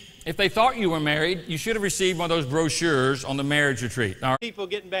received... If they thought you were married, you should have received one of those brochures on the marriage retreat. All right. People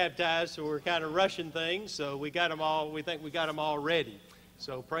getting baptized, so we're kind of rushing things. So we got them all. We think we got them all ready.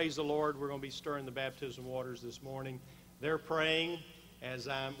 So praise the Lord. We're going to be stirring the baptism waters this morning. They're praying as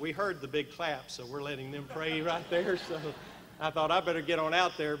we heard the big clap, so we're letting them pray right there. So I thought I better get on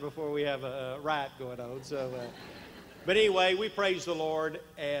out there before we have a riot going on. So, but anyway, we praise the Lord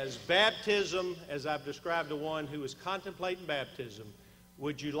as baptism, as I've described to one who is contemplating baptism.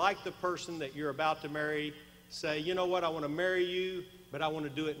 Would you like the person that you're about to marry say, you know what, I want to marry you but I want to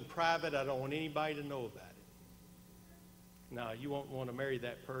do it in private. I don't want anybody to know about it. No, you won't want to marry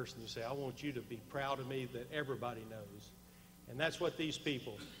that person and say, I want you to be proud of me that everybody knows. And that's what these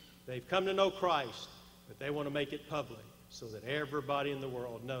people, they've come to know Christ, but they want to make it public so that everybody in the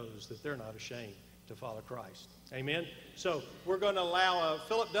world knows that they're not ashamed to follow Christ. Amen? So we're going to allow,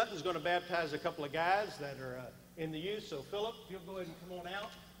 Philip Dutton's going to baptize a couple of guys that are in the youth. So Philip, you'll go ahead and come on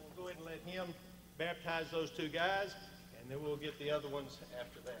out. We'll go ahead and let him baptize those two guys, and then we'll get the other ones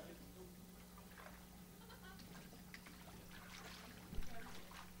after that.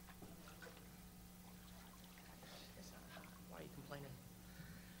 Why are you complaining?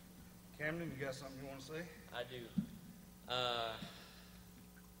 Camden, you got something you want to say? I do.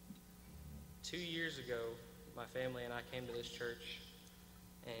 2 years ago, my family and I came to this church,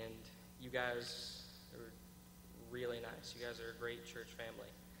 and you guys are really nice. You guys are a great church family.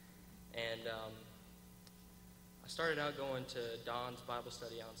 And I started out going to Don's Bible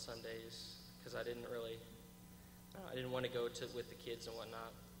study on Sundays because I didn't want to go with the kids and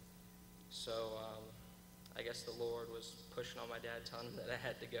whatnot. So I guess the Lord was pushing on my dad, telling him that I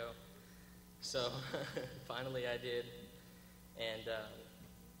had to go. So finally I did, and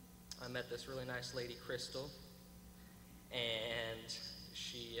I met this really nice lady, Crystal, and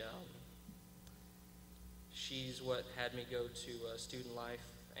she's what had me go to student life,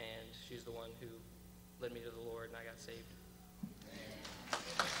 and she's the one who led me to the Lord, and I got saved.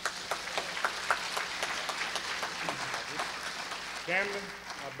 Camden,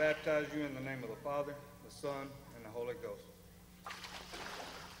 I baptize you in the name of the Father, the Son, and the Holy Ghost.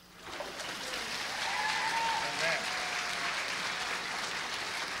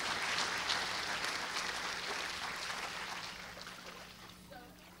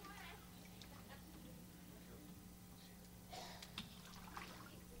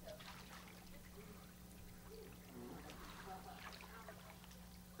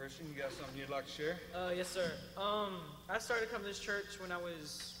 Christian, you got something you'd like to share? Yes, sir. I started coming to this church when I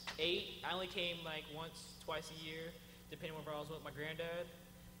was 8. I only came like once, twice a year, depending on where I was with my granddad.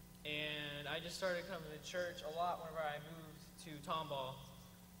 And I just started coming to church a lot whenever I moved to Tomball.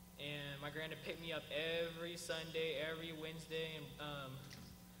 And my granddad picked me up every Sunday, every Wednesday. And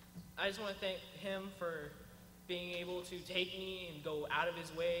I just want to thank him for being able to take me and go out of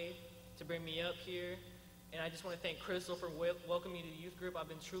his way to bring me up here. And I just want to thank Crystal for welcoming me to the youth group. I've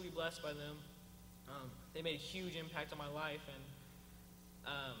been truly blessed by them. They made a huge impact on my life, and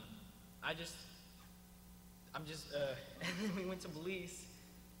and then we went to Belize,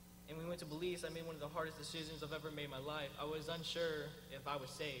 I made one of the hardest decisions I've ever made in my life. I was unsure if I was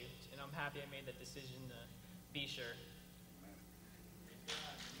saved, and I'm happy I made that decision to be sure.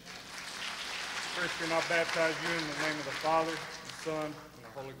 Christian, I baptize you in the name of the Father, the Son, and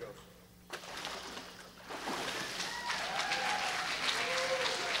the Holy Ghost.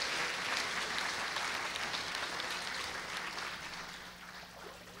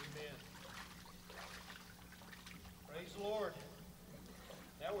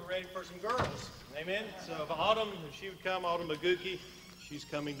 For some girls. Amen. So if Autumn, if she would come, Autumn Maguki, she's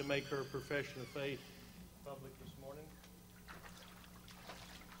coming to make her profession of faith public this morning.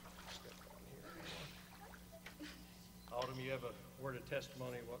 Autumn, you have a word of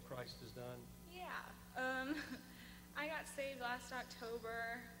testimony of what Christ has done? Yeah. I got saved last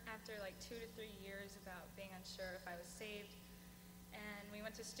October after like 2 to 3 years about being unsure if I was saved. And we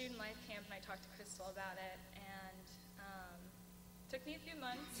went to student life camp and I talked to Crystal about it, and took me a few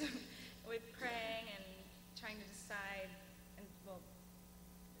months with praying and trying to decide and, well,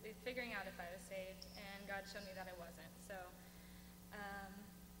 figuring out if I was saved, and God showed me that I wasn't. So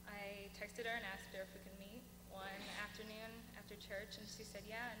I texted her and asked her if we could meet one afternoon after church, and she said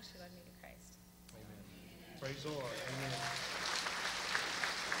yeah, and she led me to Christ. Amen. Praise the Lord. Amen.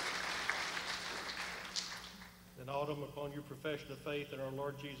 Then, Autumn, upon your profession of faith in our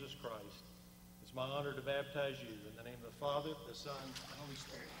Lord Jesus Christ, it's my honor to baptize you in the name of the Father, the Son, and the Holy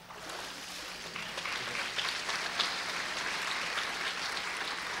Spirit.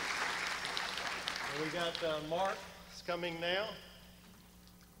 And we got Mark is coming now.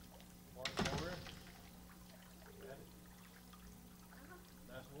 Mark over.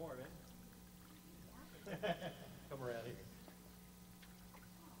 Nice and warm, eh? Come around here.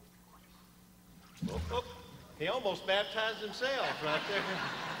 Oh, oh. He almost baptized himself right there.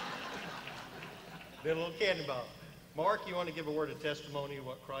 Did a little cannonball. Mark, you want to give a word of testimony of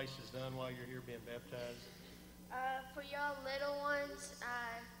what Christ has done while you're here being baptized? For y'all little ones,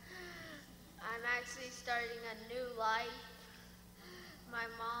 I'm actually starting a new life. My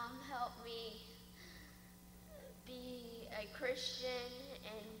mom helped me be a Christian,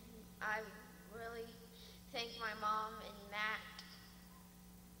 and I really thank my mom and Matt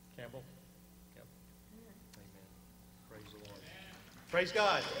Campbell? Yep. Amen. Praise the Lord. Praise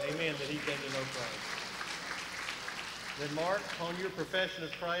God. Amen, that he came to know Christ. Then Mark, on your profession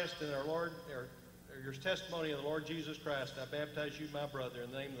of Christ and our Lord, or your testimony of the Lord Jesus Christ, I baptize you, my brother, in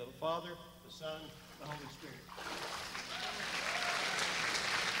the name of the Father, the Son, and the Holy Spirit.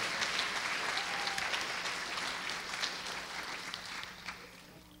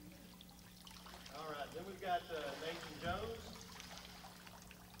 All right, then we've got Nathan Jones.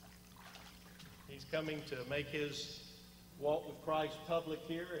 He's coming to make his walk with Christ public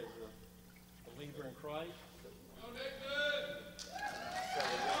here as a believer in Christ.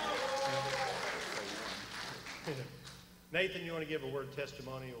 Nathan, you want to give a word of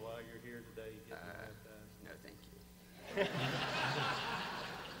testimony while you're here today? No, thank you.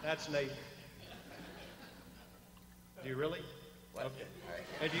 That's Nathan. Do you really? What? Okay. All right.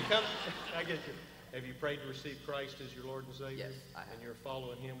 Have you come? I get you. Have you prayed to receive Christ as your Lord and Savior? Yes, I have. And you're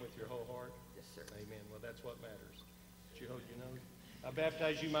following Him with your whole heart? Yes, sir. Amen. Well, that's what matters. Would you hold your nose? I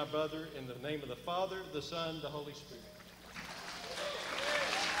baptize you, my brother, in the name of the Father, the Son, the Holy Spirit.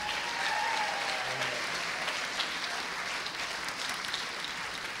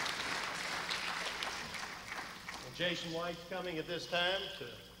 And Jason White's coming at this time to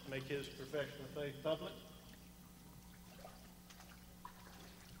make his profession of faith public.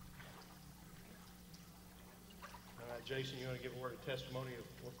 All right, Jason, you want to give a word of testimony of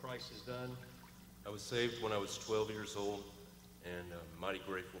what Christ has done? I was saved when I was 12 years old, and I'm mighty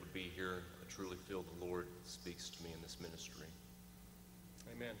grateful to be here. I truly feel the Lord speaks to me in this ministry.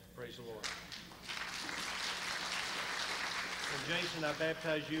 Amen. Praise the Lord. And Jason, I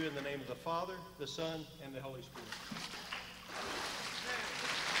baptize you in the name of the Father, the Son, and the Holy Spirit.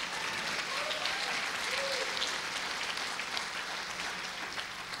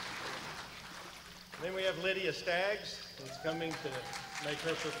 Then we have Lydia Staggs, who's coming to make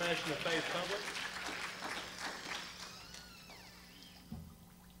her profession of faith public.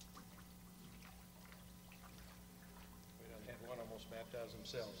 We don't have one almost baptized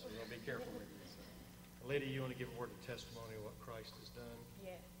themselves, so we'll be careful with this. Lydia, you want to give a word of testimony of what Christ has done?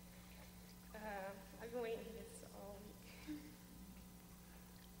 Yeah. I've been waiting for this all week.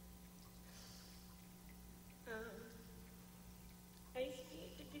 I used to be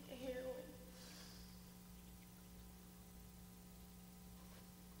addicted to heroin.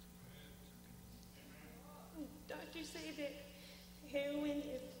 Doctors say that heroin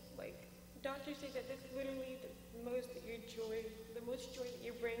is doctors say that that's literally the most joy that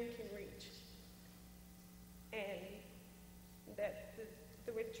your brain can reach. And that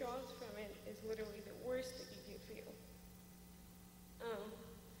the withdrawals from it is literally the worst that you can feel.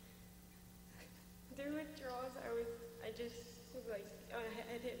 Through withdrawals, I just was like, I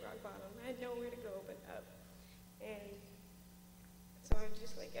had hit rock bottom. I had nowhere to go but up. And so I was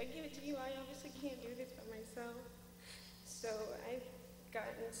just like, I give it to you. I obviously can't do this by myself. So I've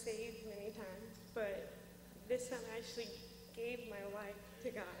gotten saved many times, but this time I actually gave my life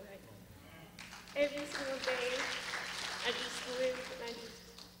to God. Every single day, I just live and I just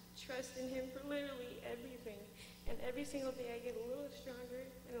trust in Him for literally everything. And every single day I get a little stronger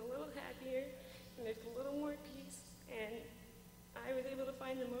and a little happier, and there's a little more peace. And I was able to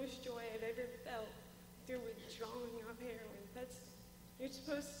find the most joy I've ever felt through withdrawing off heroin. You're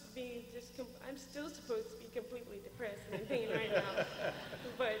supposed to be I'm still supposed to be completely depressed and in pain right now.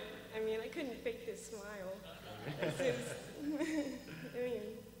 But, I mean, I couldn't fake this smile.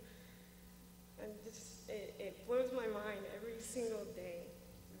 It blows my mind every single day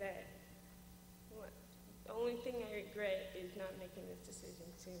that the only thing I regret is not making this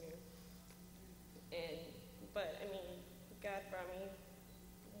decision sooner. But I mean, God brought me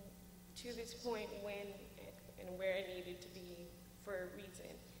to this point when and where I needed to be for a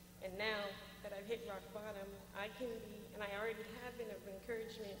reason. And now that I've hit rock bottom, I can be, and I already have been of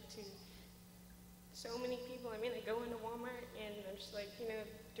encouragement to so many people. I mean, I go into Walmart and I'm just like,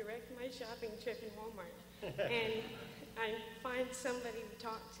 direct my shopping trip in Walmart. And I find somebody to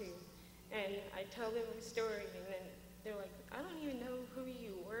talk to, and I tell them my story, and then they're like, I don't even know who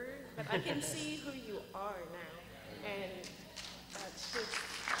you were, but I can see who you are now. And that's just...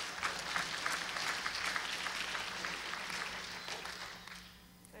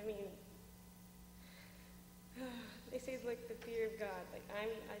 I mean, they say like the fear of God. Like I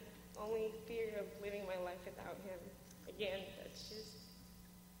only fear of living my life without Him. Again, that's just...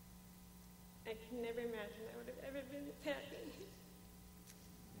 I can never imagine I would have ever been this happy.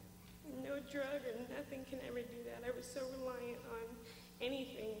 No drug or nothing can ever do that. I was so reliant on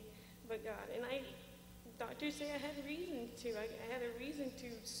anything but God. And doctors say I had a reason to. I had a reason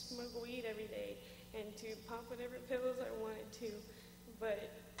to smoke weed every day and to pop whatever pills I wanted to. But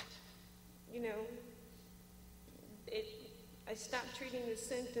I stopped treating the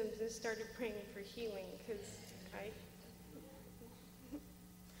symptoms and started praying for healing because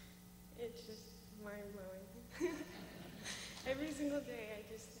it's just mind-blowing. Every single day,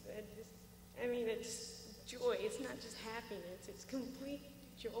 it's joy. It's not just happiness. It's complete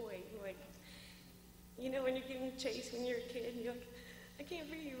joy. Like, you know, when you're getting chased when you're a kid, and you're like, I can't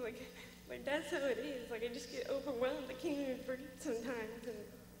breathe. Like that's how it is. Like, I just get overwhelmed. I can't even breathe sometimes. And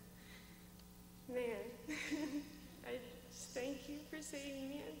man, I just thank you for saving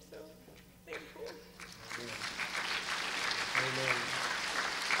me. I'm so thankful. Amen.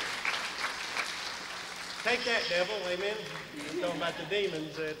 Take that, devil. Amen. We're talking about the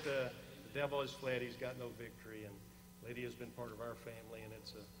demons that the devil has fled. He's got no victory. And Lydia's been part of our family, and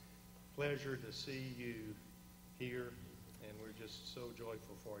it's a pleasure to see you here. And we're just so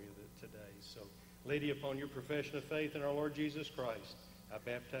joyful for you today. So, Lydia, upon your profession of faith in our Lord Jesus Christ, I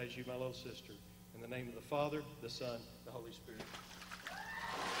baptize you, my little sister, in the name of the Father, the Son, the Holy Spirit.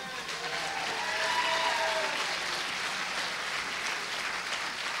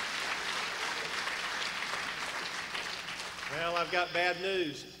 Well, I've got bad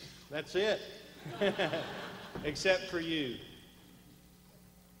news. That's it. Except for you.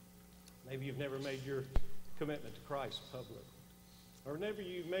 Maybe you've never made your commitment to Christ public. Or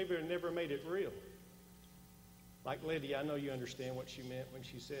you've never made it real. Like Lydia, I know you understand what she meant when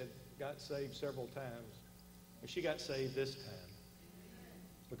she said got saved several times. And she got saved this time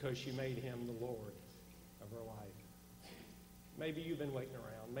because she made him the Lord of her life. Maybe you've been waiting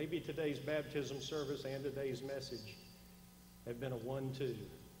around. Maybe today's baptism service and today's message have been a 1-2.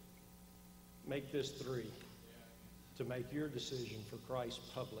 Make this 3 to make your decision for Christ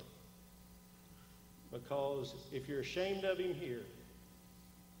public. Because if you're ashamed of him here,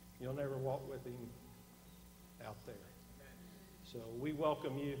 you'll never walk with him out there. So we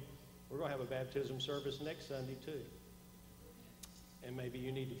welcome you. We're going to have a baptism service next Sunday too. And maybe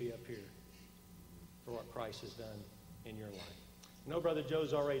you need to be up here for what Christ has done in your life. I know Brother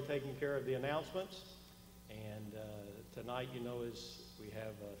Joe's already taken care of the announcements. And tonight, you know, we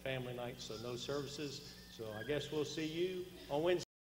have family night, so no services. So I guess we'll see you on Wednesday.